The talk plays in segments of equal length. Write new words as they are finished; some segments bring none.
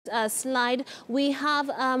Slide, we have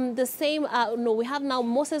the same, we have now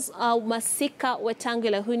Moses Masika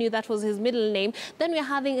Wetangula, who knew that was his middle name. Then we're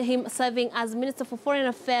having him serving as Minister for Foreign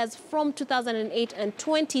Affairs from 2008 and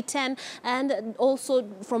 2010, and also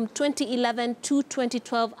from 2011 to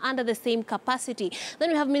 2012 under the same capacity. Then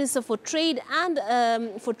we have Minister for Trade and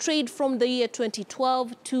for Trade from the year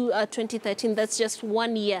 2012 to 2013. That's just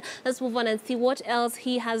 1 year. Let's move on and see what else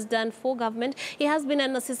he has done for government. He has been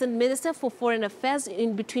an Assistant Minister for Foreign Affairs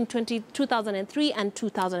in between 2003 and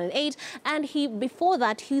 2008, and before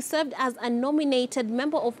that he served as a nominated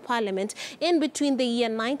Member of Parliament in between the year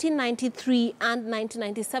 1993 and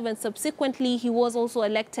 1997. Subsequently, he was also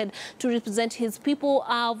elected to represent his people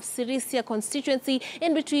of Sirisia constituency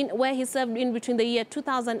where he served in between the year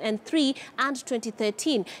 2003 and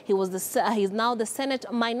 2013. He's now the Senate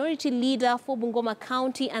Minority Leader for Bungoma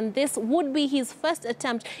County, and this would be his first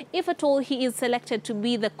attempt, if at all he is selected to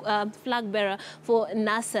be the flag bearer for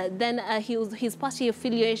NASA. Then his party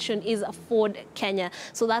affiliation is Ford Kenya.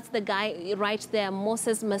 So that's the guy right there,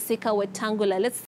 Moses Masika Wetangula. Let's